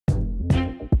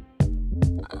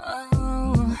Hey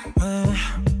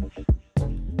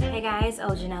guys,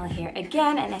 OhGinelle here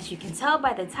again, and as you can tell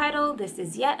by the title, this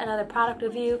is yet another product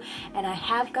review, and I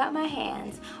have got my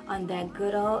hands on that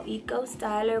good old Eco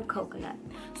Styler coconut.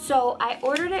 So I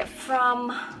ordered it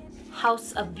from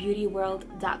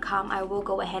houseofbeautyworld.com. I will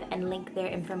go ahead and link their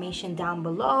information down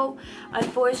below.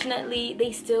 Unfortunately,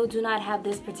 they still do not have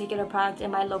this particular product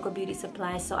in my local beauty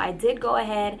supply, so I did go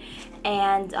ahead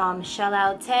and shell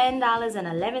out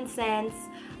 $10.11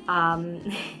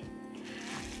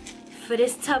 for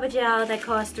this tub of gel that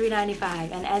costs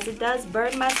 $3.95, and as it does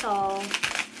burn my soul,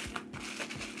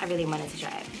 I really wanted to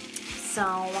try it.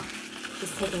 So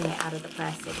just taking it out of the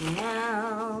plastic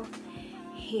now.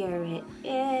 Here it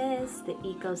is, the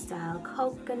Eco Style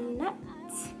Coconut.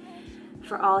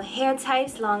 For all hair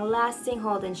types, long lasting,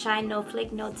 hold and shine, no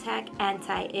flake, no tack,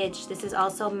 anti-itch. This is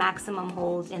also maximum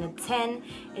hold in a 10.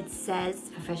 It says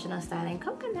professional styling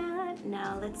coconut.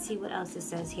 Now let's see what else it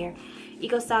says here.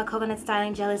 Eco Style Coconut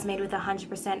Styling Gel is made with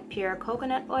 100% pure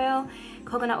coconut oil.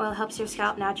 Coconut oil helps your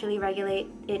scalp naturally regulate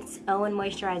its own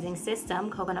moisturizing system.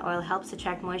 Coconut oil helps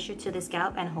attract moisture to the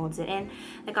scalp and holds it in.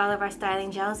 Like all of our styling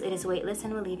gels, it is weightless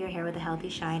and will leave your hair with a healthy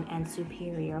shine and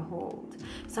superior hold.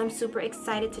 So I'm super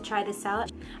excited to try this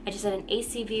out. I just did an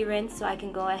ACV rinse so I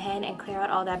can go ahead and clear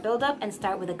out all that buildup and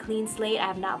start with a clean slate. I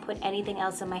have not put anything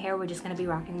else in my hair. We're just going to be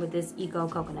rocking with this Eco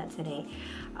Coconut today.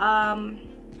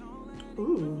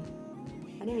 Ooh,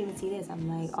 I didn't even see this. I'm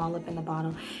like all up in the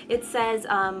bottle. It says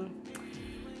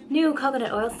new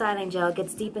coconut oil styling gel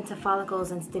gets deep into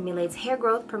follicles and stimulates hair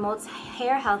growth, promotes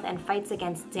hair health, and fights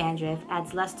against dandruff,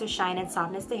 adds luster, shine, and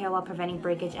softness to hair while preventing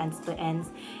breakage and split ends.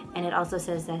 And it also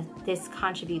says that this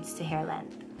contributes to hair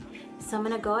length. So I'm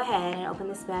gonna go ahead and open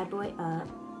this bad boy up.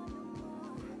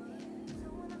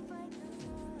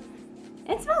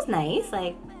 It smells nice.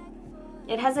 Like,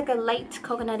 it has like a light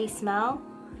coconutty smell.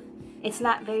 It's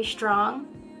not very strong,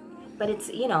 but it's,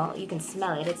 you know, you can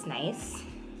smell it. It's nice.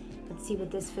 Let's see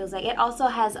what this feels like. It also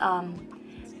has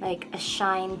like a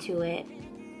shine to it,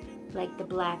 like the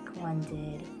black one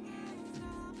did.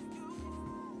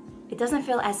 It doesn't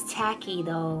feel as tacky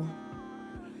though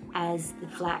as the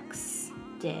flax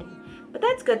did, but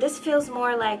that's good. This feels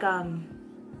more like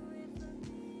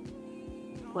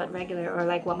what regular, or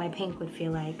like what my pink would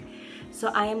feel like. So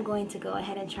I am going to go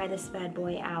ahead and try this bad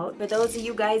boy out. For those of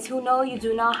you guys who know, you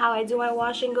do know how I do my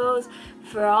wash and goes.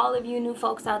 For all of you new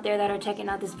folks out there that are checking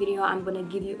out this video, I'm going to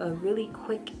give you a really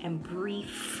quick and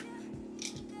brief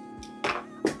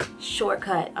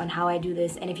shortcut on how I do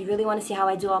this. And if you really want to see how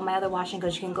I do all my other wash and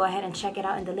goes, you can go ahead and check it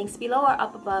out in the links below or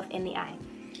up above in the eye.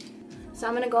 So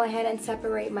I'm going to go ahead and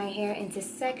separate my hair into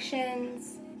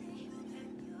sections.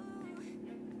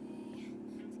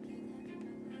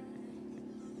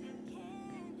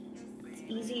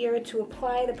 Easier to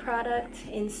apply the product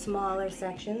in smaller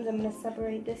sections. I'm going to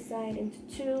separate this side into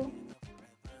two.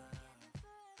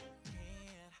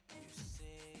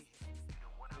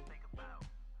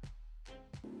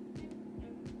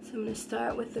 So I'm going to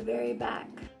start with the very back.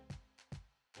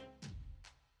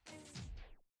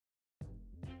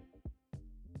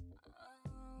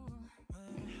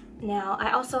 Now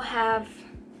I also have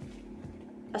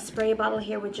a spray bottle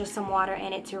here with just some water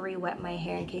in it to re-wet my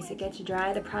hair in case it gets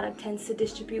dry. The product tends to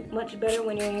distribute much better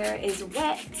when your hair is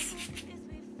wet.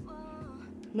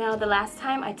 Now the last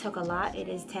time I took a lot, it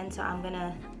is 10, so I'm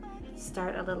gonna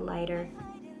start a little lighter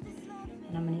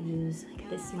and I'm gonna use like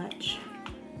this much.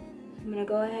 I'm gonna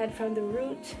go ahead from the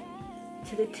root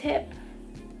to the tip,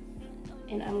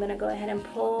 and I'm gonna go ahead and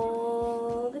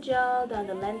pull the gel down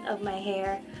the length of my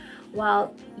hair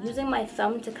while using my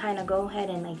thumb to kind of go ahead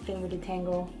and like finger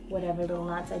detangle whatever little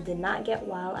knots I did not get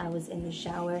while I was in the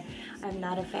shower. I'm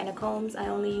not a fan of combs. I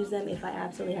only use them if I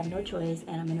absolutely have no choice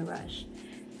and I'm in a rush.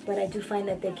 But I do find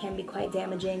that they can be quite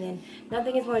damaging, and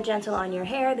nothing is more gentle on your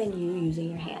hair than you using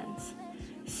your hands.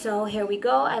 So here we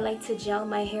go. I like to gel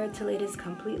my hair till it is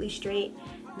completely straight.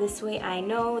 This way I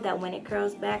know that when it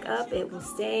curls back up, it will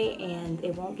stay and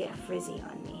it won't get frizzy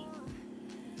on me.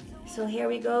 So here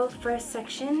we go. First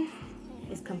section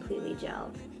is completely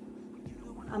gelled.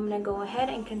 I'm gonna go ahead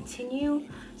and continue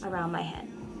around my head.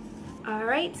 All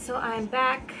right, so I'm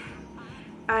back.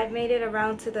 I've made it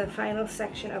around to the final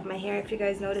section of my hair. If you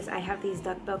guys notice, I have these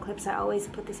duckbill clips. I always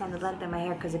put this on the length of my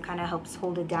hair because it kind of helps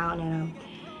hold it down and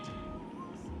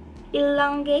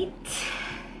elongate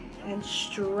and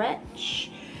stretch.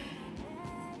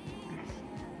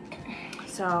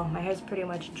 So my hair's pretty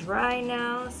much dry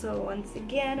now. So once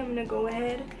again, I'm gonna go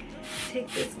ahead, take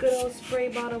this good old spray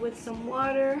bottle with some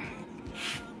water,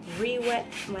 re-wet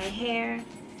my hair,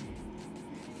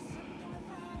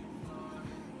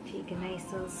 take a nice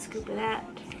little scoop of that,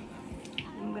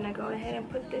 I'm gonna go ahead and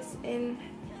put this in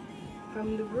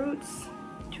from the roots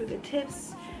to the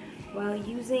tips while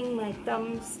using my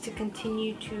thumbs to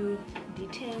continue to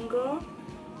detangle.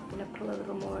 I'm gonna pull a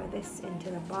little more of this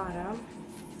into the bottom.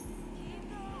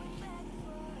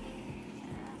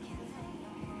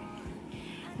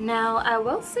 Now I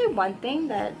will say one thing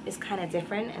that is kind of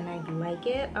different and I like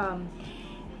it.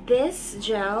 This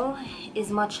gel is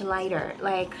much lighter.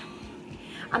 Like,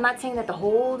 I'm not saying that the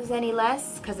hold is any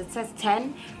less because it says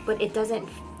 10, but it doesn't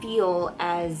feel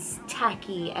as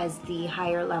tacky as the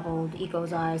higher level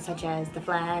ecos are, such as the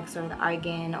flax or the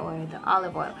argan or the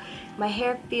olive oil. My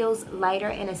hair feels lighter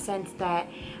in a sense that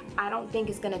I don't think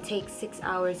it's gonna take 6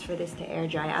 hours for this to air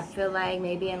dry. I feel like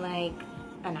maybe in like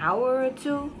an hour or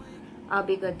two I'll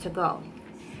be good to go.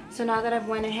 So now that I've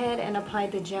went ahead and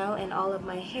applied the gel in all of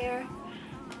my hair,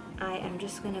 I am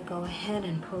just gonna go ahead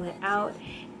and pull it out.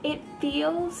 It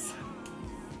feels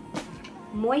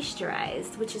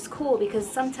moisturized, which is cool because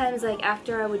sometimes, like,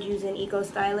 after I would use an eco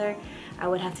styler, I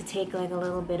would have to take like a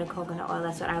little bit of coconut oil,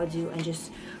 that's what I would do, and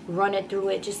just run it through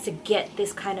it just to get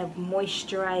this kind of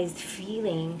moisturized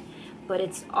feeling, but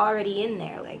it's already in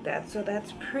there like that, so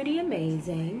that's pretty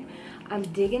amazing. I'm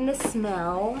digging the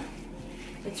smell.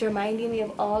 It's reminding me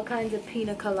of all kinds of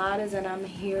pina coladas and I'm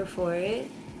here for it.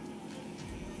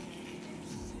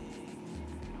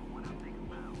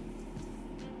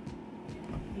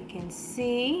 You can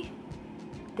see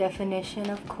definition,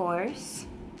 of course.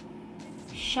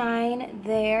 Shine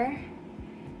there.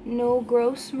 No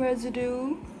gross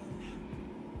residue.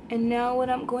 And now what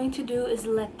I'm going to do is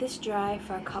let this dry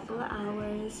for a couple of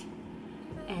hours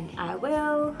and I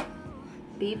will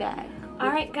be back.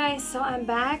 Alright guys, so I'm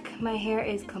back. My hair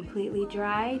is completely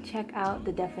dry. Check out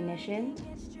the definition.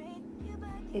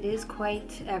 It is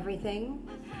quite everything.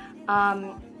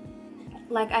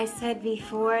 Like I said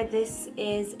before, this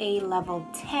is a level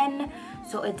 10,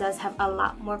 so it does have a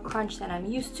lot more crunch than I'm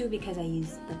used to because I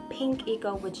use the pink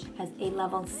eco, which has a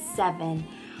level 7.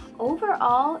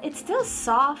 Overall, it's still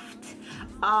soft.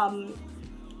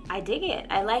 I dig it.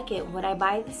 I like it. Would I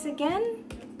buy this again?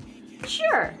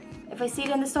 Sure. If I see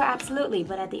it in the store, absolutely.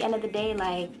 But at the end of the day,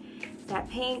 like, that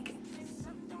pink,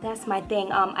 that's my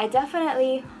thing.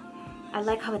 I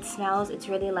like how it smells. It's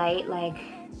really light. Like,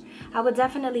 I would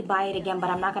definitely buy it again, but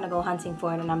I'm not gonna go hunting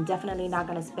for it, and I'm definitely not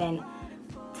gonna spend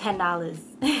 $10.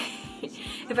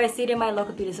 If I see it in my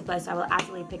local beauty supply store, I will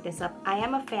absolutely pick this up. I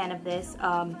am a fan of this.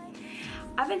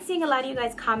 I've been seeing a lot of you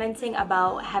guys commenting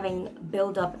about having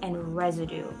buildup and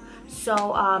residue.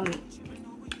 So,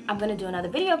 I'm gonna do another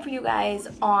video for you guys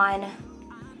on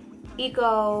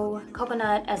eco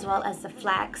coconut as well as the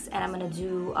flax, and I'm gonna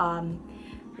do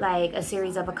like a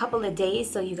series of a couple of days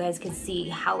so you guys can see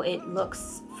how it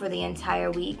looks for the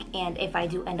entire week and if I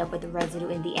do end up with the residue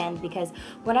in the end, because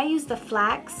when I used the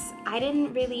flax I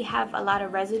didn't really have a lot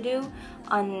of residue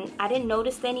on. I didn't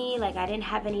notice any, like I didn't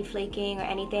have any flaking or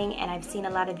anything, and I've seen a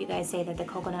lot of you guys say that the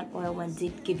coconut oil one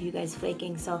did give you guys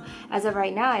flaking, so as of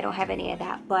right now I don't have any of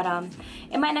that. But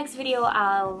in my next video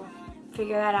I'll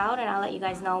figure that out and I'll let you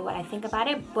guys know what I think about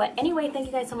it. But anyway, thank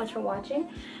you guys so much for watching.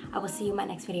 I will see you in my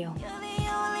next video. You're the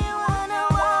only one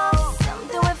I want,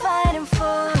 something we're fighting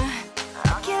for.